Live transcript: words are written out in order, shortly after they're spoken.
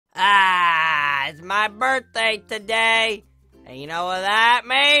It's my birthday today. And you know what that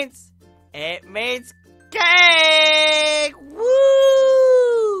means? It means cake!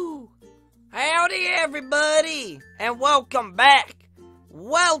 Woo! Howdy, everybody, and welcome back.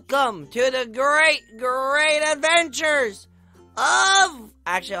 Welcome to the great adventures of...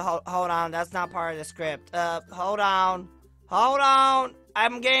 Actually, hold on. That's not part of the script. Hold on.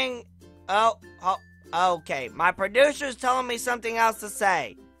 I'm getting... Okay. My producer's telling me something else to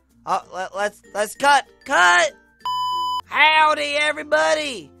say. Let's cut. Howdy,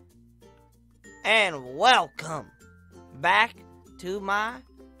 everybody, and welcome back to my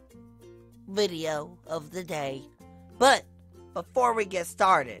video of the day. But before we get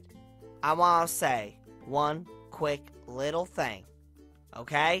started, I want to say one quick little thing,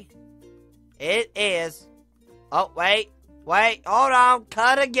 okay? It is... Oh, wait, hold on,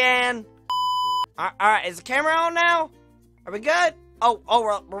 cut again. Alright, is the camera on now? Are we good? Oh,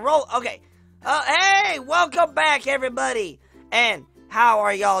 we're rolling, okay. Hey, welcome back, everybody, and how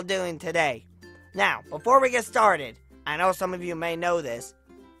are y'all doing today? Now, before we get started, I know some of you may know this,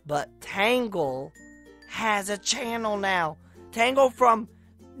 but Tangle has a channel now. Tangle from,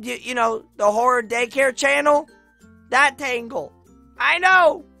 you know, the horror daycare channel? That Tangle. I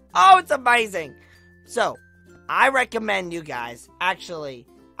know. Oh, it's amazing. So, I recommend you guys, actually,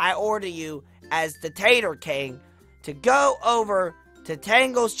 I order you as the Tater King to go over to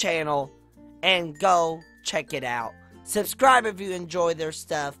Tangle's channel and go check it out. Subscribe if you enjoy their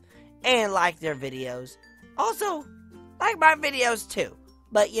stuff and like their videos. Also, like my videos too.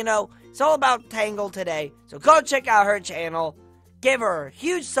 But you know, it's all about Tangle today. So go check out her channel. Give her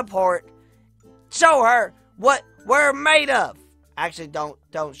huge support. Show her what we're made of. Actually,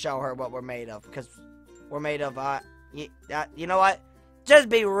 don't show her what we're made of, because we're made of, you know what? Just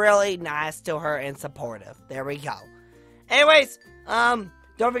be really nice to her and supportive. There we go. Anyways, don't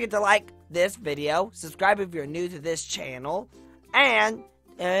forget to like this video, subscribe if you're new to this channel, and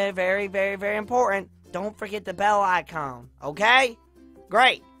very, very, very important, don't forget the bell icon, okay?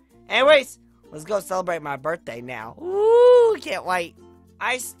 Great. Anyways, let's go celebrate my birthday now. Ooh, can't wait.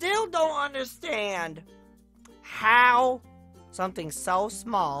 I still don't understand how something so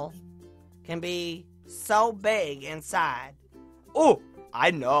small can be so big inside. Oh,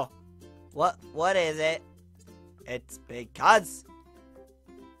 I know. What is it? It's because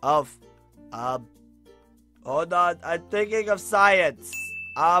of, hold on, I'm thinking of science.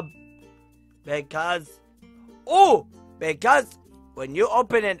 Because when you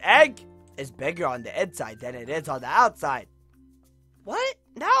open an egg, it's bigger on the inside than it is on the outside. What?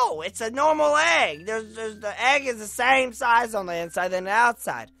 No, it's a normal egg. The egg is the same size on the inside than the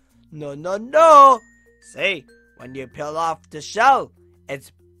outside. No. See, when you peel off the shell,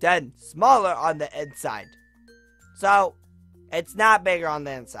 it's then smaller on the inside. So, it's not bigger on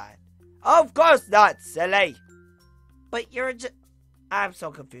the inside. Of course not, silly. But you're just... I'm so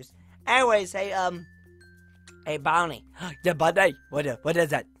confused. Anyways, hey Bounty. Yeah, Bounty. What is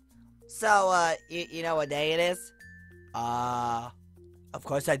that? So, you know what day it is? Of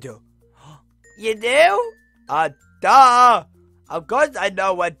course I do. You do? Duh. Of course I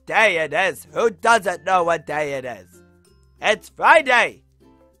know what day it is. Who doesn't know what day it is? It's Friday.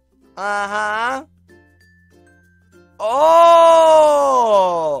 Uh-huh. Oh!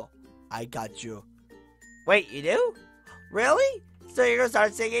 I got you. Wait, you do? Really? So you're gonna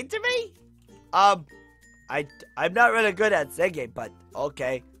start singing to me? I'm not really good at singing, but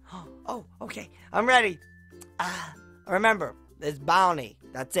okay. Oh, okay. I'm ready. Remember, it's Bounty.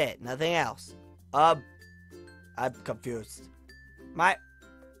 That's it. Nothing else. I'm confused.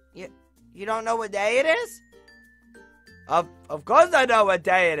 You don't know what day it is? Of course I know what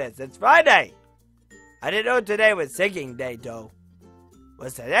day it is. It's Friday. I didn't know today was singing day, though.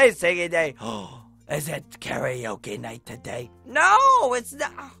 Was today singing day? Is it karaoke night today? No, it's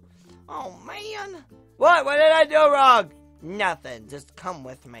not. Oh, man. What? What did I do wrong? Nothing. Just come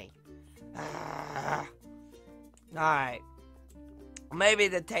with me. Alright. Maybe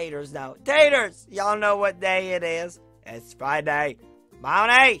the taters know. Taters! Y'all know what day it is? It's Friday.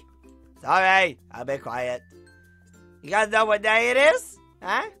 Bounty! Sorry, I'll be quiet. You guys know what day it is?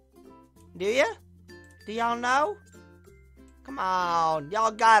 Huh? Do you? Do y'all know? Come on, y'all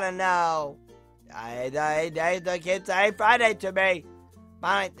gotta know. They keep saying Friday to me.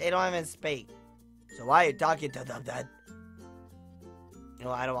 Bounty, they don't even speak. So why are you talking to them then? You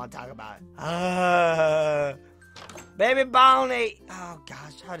know, I don't want to talk about it. Baby Bounty. Oh,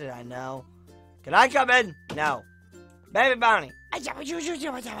 gosh, how did I know? Can I come in? No. Baby Bounty.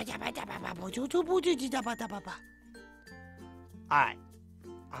 Alright.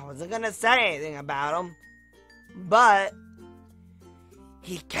 I wasn't gonna say anything about him, but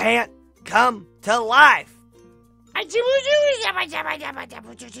he can't come to life.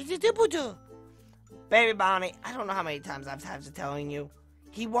 Baby Bonnie, I don't know how many times I've had to telling you.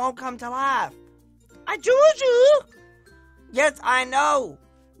 He won't come to life. Yes, I know.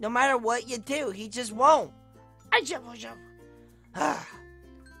 No matter what you do, he just won't. I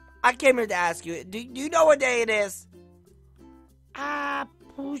came here to ask you, do you know what day it is?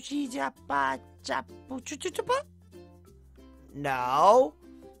 No.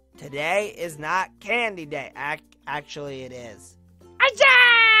 Today is not candy day. Actually, it is.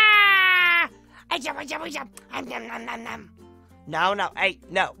 No. Hey,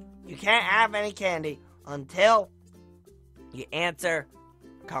 no. You can't have any candy until you answer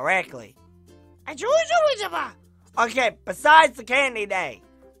correctly. Okay, besides the candy day.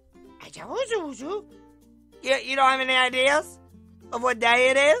 You don't have any ideas of what day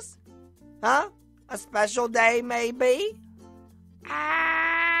it is? Huh? A special day, maybe?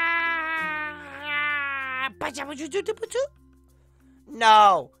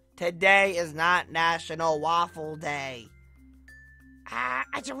 No, today is not National Waffle Day.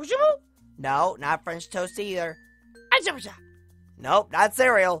 No, not French toast either. Nope, not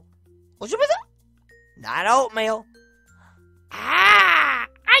cereal. Not oatmeal.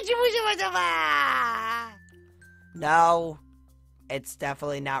 No, it's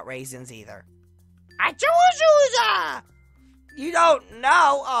definitely not raisins either. You don't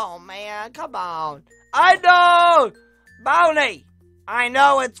know? Oh, man, come on. I know! Bounty! I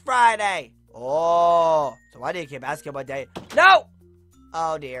know it's Friday. Oh, so why do you keep asking what day? No!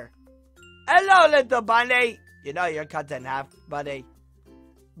 Oh, dear. Hello, little bunny. You know you're cut in half, buddy.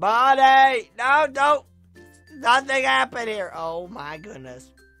 Buddy! No, don't. Nothing happened here. Oh, my goodness.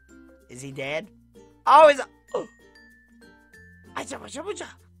 Is he dead? Oh, he's... Oh.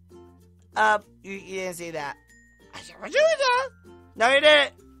 You didn't see that. No, you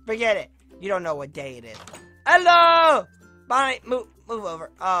didn't. Forget it. You don't know what day it is. Hello! Bonnie, move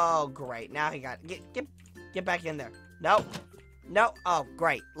over. Oh, great. Now he got... Get back in there. No. No. Oh,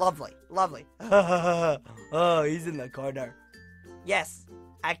 great. Lovely. Oh, he's in the corner. Yes,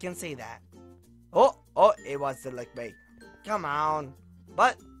 I can see that. Oh, he wants to lick me. Come on.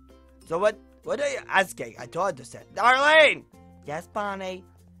 But, so what are you asking? I don't understand. Darlene! Yes, Bonnie?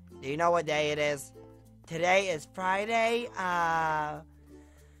 Do you know what day it is? Today is Friday,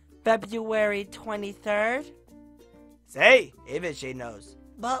 February 23rd. See, even she knows.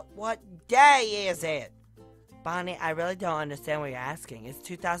 But what day is it? Bonnie, I really don't understand what you're asking. It's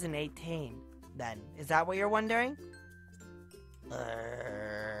 2018, then. Is that what you're wondering?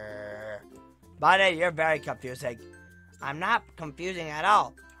 Bonnie, you're very confusing. I'm not confusing at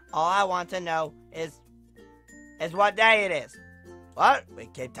all. All I want to know is what day it is. What? We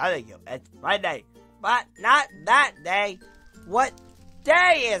keep telling you. It's Friday. But not that day. What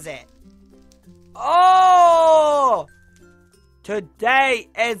day is it? Oh! Today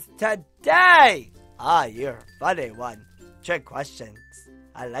is today! Ah, you're a funny one. Trick questions.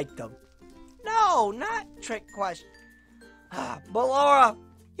 I like them. No, not trick questions. But Laura.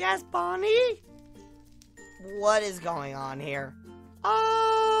 Yes, Bonnie? What is going on here?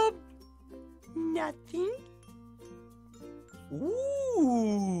 Nothing.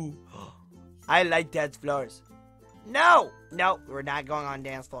 Ooh. I like dance floors. No, we're not going on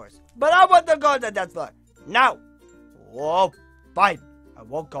dance floors. But I want to go on the dance floor. No. Oh, fine. I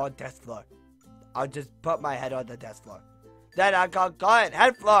won't go on dance floor. I'll just put my head on the dance floor. Then I'll call it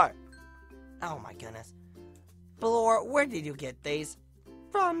head floor. Oh my goodness. Laura, where did you get these?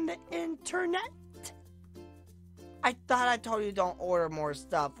 From the internet. I thought I told you don't order more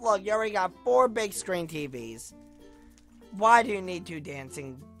stuff. Look, you already got 4 big screen TVs. Why do you need 2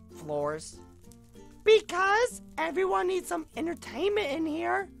 dancing floors? Because everyone needs some entertainment in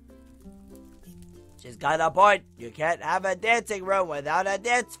here. She's got a point. You can't have a dancing room without a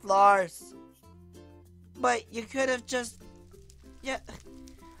dance floors. But you could have just... Yeah.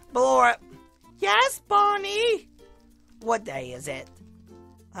 But Laura... Yes, Bonnie? What day is it?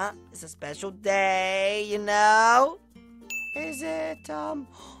 Huh? It's a special day, you know? Is it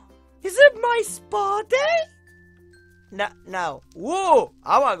my spa day? No. Woo!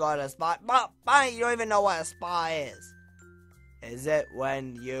 I want to go to a spa. Bonnie, you don't even know what a spa is. Is it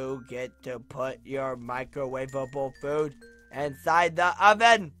when you get to put your microwavable food inside the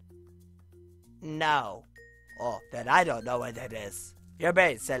oven? No. Oh, then I don't know what it is. You're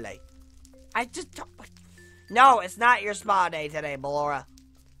being silly. I just don't... No, it's not your spa day today, Melora.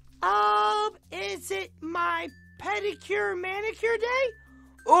 Is it my pedicure manicure day?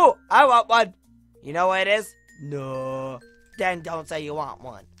 Ooh, I want one. You know what it is? No. Then don't say you want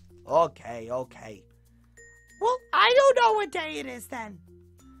one. Okay. Well, I don't know what day it is then.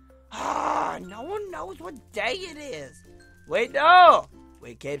 Ah, no one knows what day it is. We do.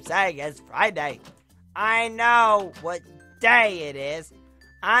 We keep saying it's Friday. I know what day it is.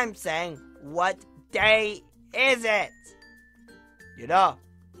 I'm saying, what day is it? You know,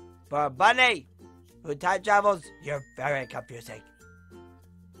 for a bunny who time travels, you're very confusing.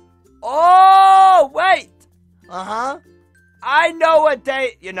 Oh, wait. Uh-huh. I know what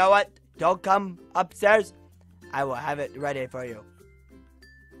day. You know what? Don't come upstairs. I will have it ready for you.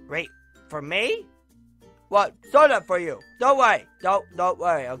 Wait, for me? Well, sort of for you. Don't worry. Don't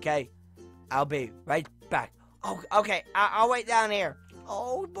worry, okay? I'll be right back. Oh, okay. I'll wait down here.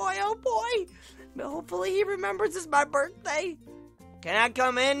 Oh boy, oh boy. Hopefully he remembers it's my birthday. Can I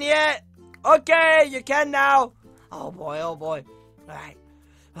come in yet? Okay, you can now. Oh boy, oh boy. All right.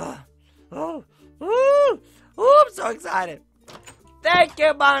 I'm so excited. Thank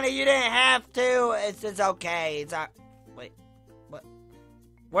you, Bonnie. You didn't have to. It's okay. Wait, what?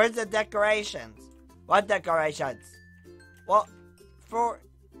 Where's the decorations? What decorations? Well, for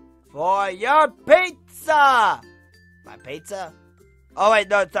your pizza. my pizza. Oh wait,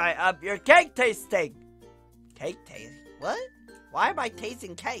 no, sorry. Your cake tasting. Cake tasting? What? Why am I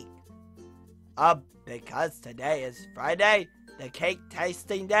tasting cake? Because today is Friday, the cake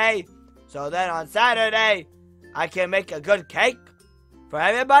tasting day. So then on Saturday, I can make a good cake for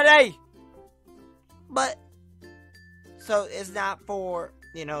everybody. But, so it's not for,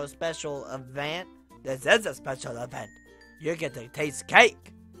 a special event? This is a special event. You get to taste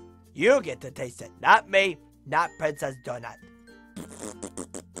cake. You get to taste it. Not me, not Princess Donut.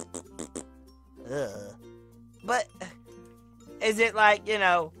 Ugh. But, is it like,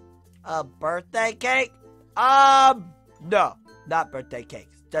 a birthday cake? No, not birthday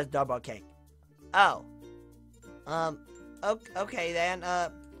cakes. Just normal cake. Oh. Okay then,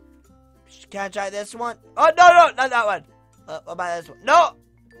 can I try this one? Oh, no, not that one. What about this one? No,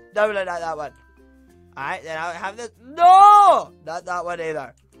 not that one. Alright, then I'll have this. No, not that one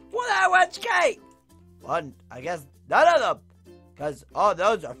either. Well, that one's cake! One, I guess none of them. Because all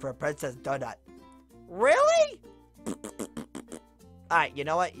those are for Princess Donut. Really? Alright, you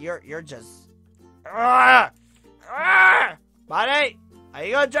know what? You're just... Buddy, are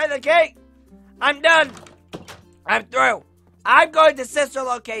you going to try the cake? I'm done. I'm through. I'm going to Sister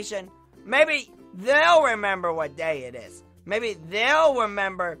Location. Maybe they'll remember what day it is. Maybe they'll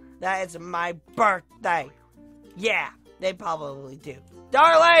remember that it's my birthday. Yeah, they probably do.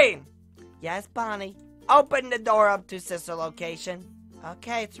 Darlene! Yes, Bonnie? Open the door up to Sister Location.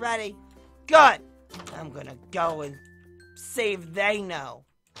 Okay, it's ready. Good. I'm gonna go and see if they know.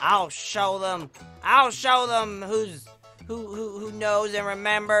 I'll show them who knows and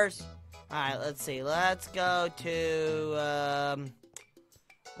remembers. Alright, let's see. Let's go to,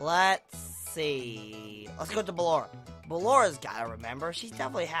 let's see. Let's go to Ballora. Ballora's gotta remember. She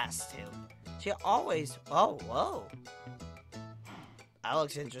definitely has to. She always, oh, whoa. That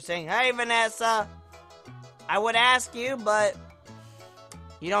looks interesting. Hey, Vanessa. I would ask you, but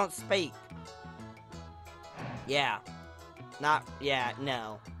you don't speak. Yeah. No.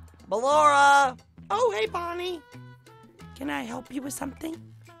 Ballora! Oh, hey, Bonnie. Can I help you with something?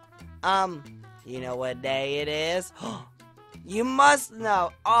 You know what day it is? You must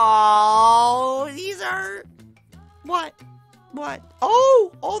know. Oh, these are... What?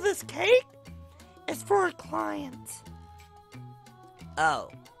 Oh, all this cake? It's for a client. Oh.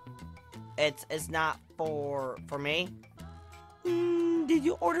 It's not for me? Did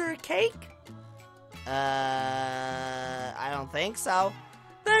you order a cake? I don't think so.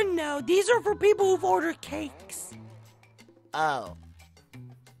 Then no, these are for people who've ordered cakes. Oh.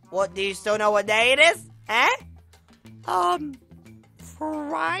 What, do you still know what day it is? Huh?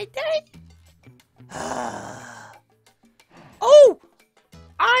 Friday? Oh!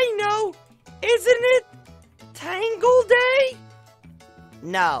 I know! Isn't it Tangle Day?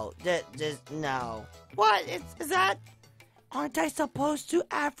 No, just no. What? Is that... Aren't I supposed to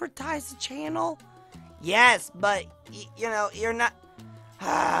advertise the channel? Yes, but, you're not...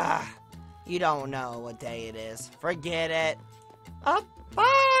 You don't know what day it is. Forget it.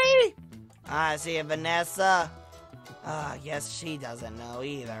 Bye! I see you, Vanessa. I guess she doesn't know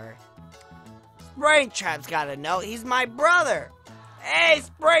either. Springtrap's gotta know. He's my brother. Hey,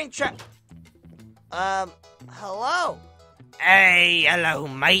 Springtrap. Hello. Hey, hello,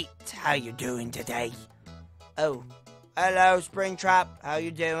 mate. How you doing today? Oh, hello, Springtrap. How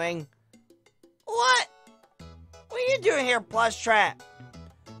you doing? What? What are you doing here, Plushtrap?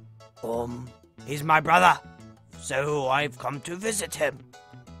 He's my brother, so I've come to visit him.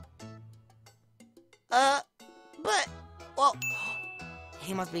 But, well,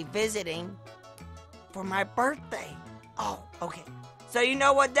 he must be visiting for my birthday. Oh, okay. So you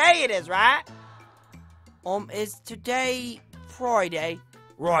know what day it is, right? Is today Friday?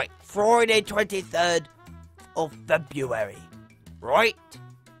 Right, Friday 23rd of February. Right?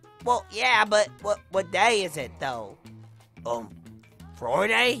 Well, yeah, but what day is it, though?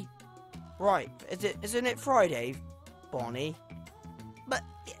 Friday? Right, isn't it Friday, Bonnie? But,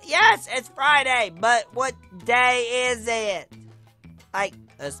 yes, it's Friday, but what day is it? Like,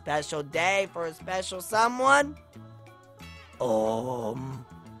 a special day for a special someone?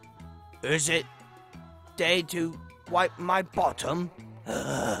 Is it day to wipe my bottom?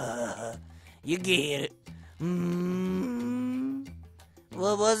 You get it.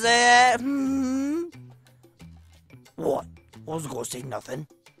 What was it? What? I was gonna say nothing.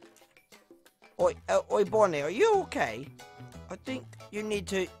 Oi, Bonnie, are you okay? I think you need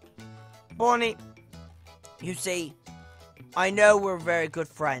to... Bonnie, you see, I know we're very good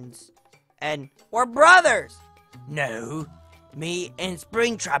friends, and we're brothers. No, me and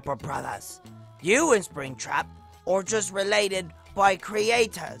Springtrap are brothers. You and Springtrap are just related by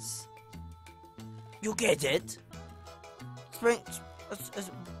creators. You get it?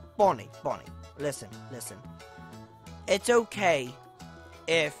 Bonnie, listen. It's okay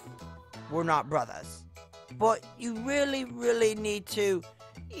if we're not brothers, but you really need to...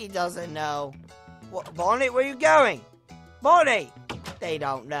 He doesn't know. Bonnie, where you going? Bonnie! They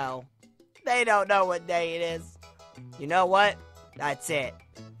don't know. They don't know what day it is. You know what? That's it.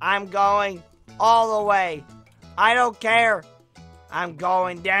 I'm going all the way. I don't care. I'm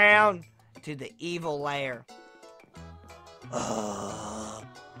going down to the evil lair.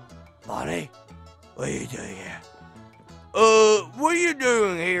 Bonnie, what are you doing here? What are you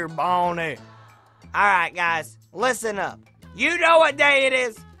doing here, Bonnie? Alright, guys, listen up. You know what day it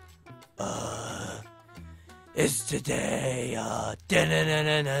is? It's today,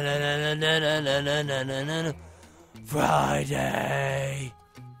 Friday.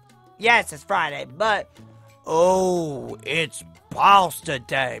 Yes, it's Friday, but... Oh, it's pasta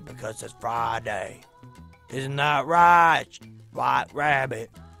day because it's Friday. Isn't that right, White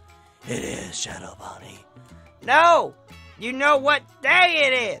Rabbit? It is, Shadow Bunny. No! You know what day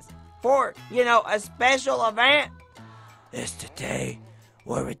it is for, a special event? It's the day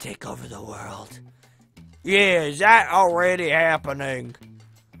where we take over the world. Yeah, is that already happening?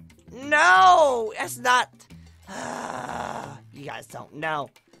 No, it's not. You guys don't know.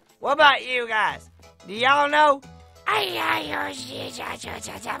 What about you guys? Do y'all know?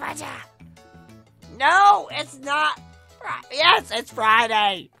 No, it's not. Yes, it's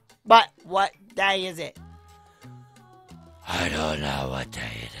Friday. But what day is it? I don't know what day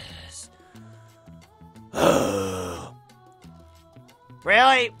it is.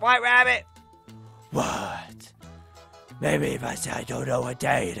 Really, White Rabbit? What? Maybe if I say I don't know what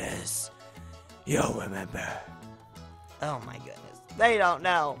day it is, you'll remember. Oh my goodness. They don't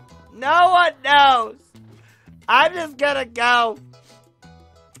know. No one knows. I'm just gonna go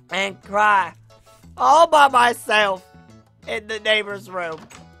and cry all by myself in the neighbor's room.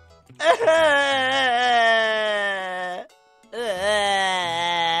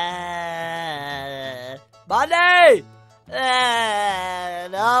 Bonnie!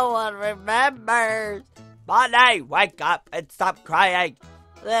 No one remembers. Bonnie, wake up and stop crying.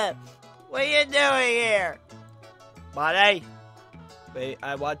 What are you doing here? Bonnie,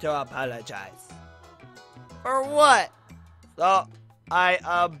 I want to apologize. For what? So,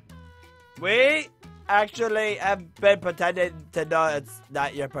 we actually have been pretending to know it's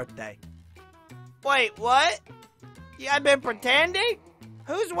not your birthday. Wait, what? You have been pretending?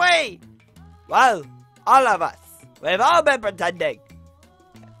 Who's we? Well, all of us. We've all been pretending.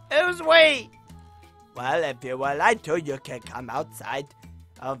 Who's we? Well, if you would like to, you can come outside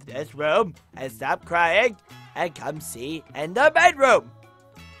of this room and stop crying and come see in the bedroom.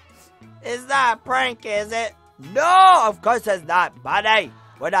 Is that a prank, is it? No, of course it's not, buddy.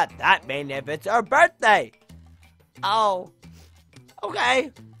 We're not that mean if it's our birthday. Oh,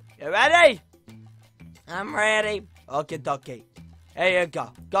 okay. You ready? I'm ready. Okay. Here you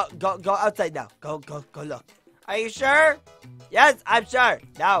go. Go outside now. Go look. Are you sure? Yes, I'm sure.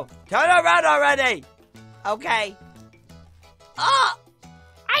 Now, turn around already. Okay. Oh!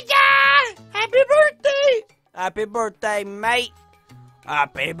 Aja! Happy birthday! Happy birthday, mate.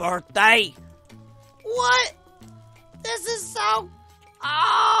 Happy birthday. What? This is so...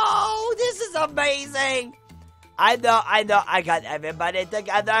 Oh, this is amazing. I know. I got everybody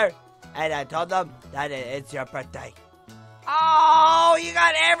together, and I told them that it's your birthday. Oh, you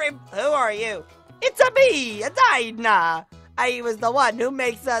got Who are you? It's a me, a Dinah. I was the one who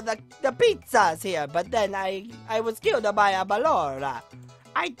makes the pizzas here, but then I was killed by a Ballora.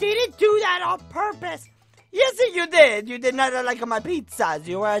 I didn't do that on purpose. Yes, you did. You did not like my pizzas.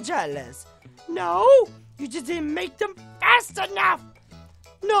 You were jealous. No, you just didn't make them fast enough.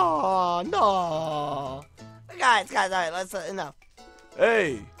 No. Guys, all right, let's, no.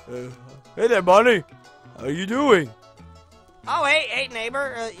 Hey there, Bonnie. How you doing? Oh, hey,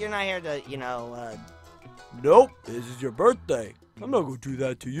 neighbor. You're not here to, Nope, this is your birthday. I'm not gonna do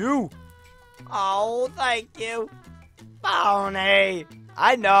that to you. Oh, thank you. Bonnie.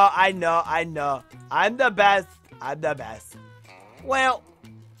 I know. I'm the best. Well,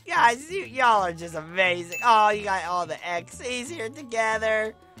 guys, y'all are just amazing. Oh, you got all the X's here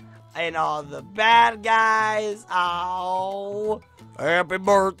together. And all the bad guys. Oh. Happy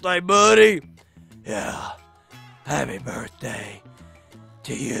birthday, buddy. Yeah. Happy birthday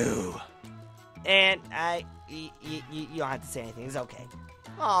to you. And you don't have to say anything. It's okay.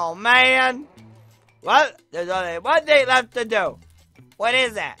 Oh, man. What? There's only one thing left to do. What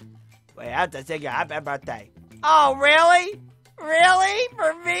is that? We have to sing your happy birthday. Oh, really? Really?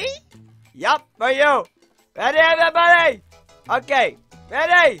 For me? Yup, for you. Ready, everybody? Okay.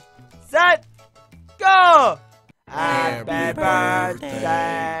 Ready, set, go. Happy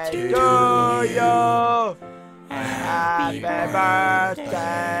birthday to you. Happy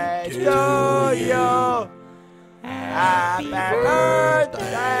birthday to you. Happy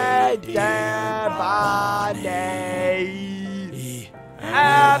birthday, dear Bonnie.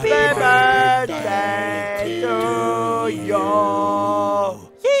 Happy birthday to you.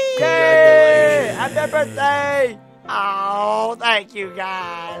 Yay! Happy birthday. Oh, thank you,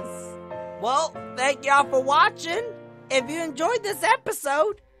 guys. Well, thank y'all for watching. If you enjoyed this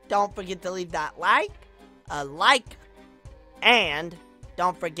episode, don't forget to leave that a like, and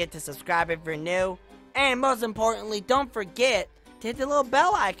don't forget to subscribe if you're new. And most importantly, don't forget to hit the little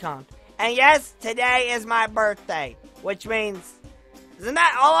bell icon. And yes, today is my birthday, which means, isn't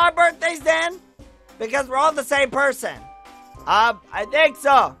that all our birthdays then? Because we're all the same person. I think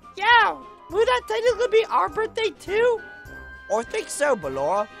so. Yeah, would that technically be our birthday too? Or think so,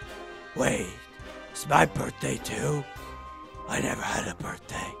 Ballora. Wait, it's my birthday too? I never had a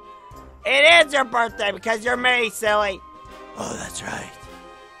birthday. It is your birthday because you're me, silly. Oh, that's right.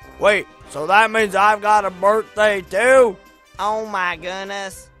 Wait, so that means I've got a birthday too? Oh my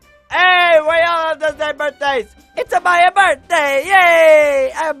goodness. Hey, we all have the same birthdays. It's my birthday,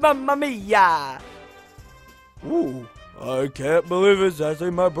 yay! Mamma mia. Ooh, I can't believe it's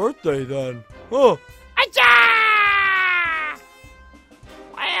actually my birthday then. Huh. Achoo!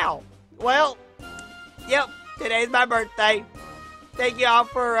 Wow. Well, yep, today's my birthday. Thank you all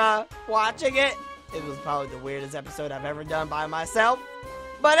for watching it. It was probably the weirdest episode I've ever done by myself.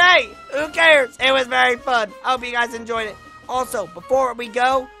 But hey, who cares? It was very fun. I hope you guys enjoyed it. Also, before we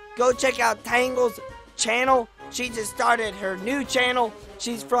go check out Tangle's channel. She just started her new channel.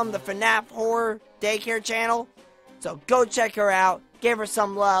 She's from the FNAF Horror Daycare channel. So go check her out. Give her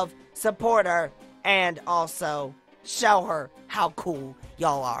some love. Support her. And also show her how cool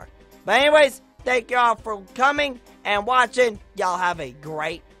y'all are. But anyways, thank y'all for coming and watching. Y'all have a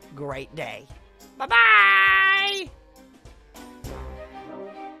great day. Bye-bye!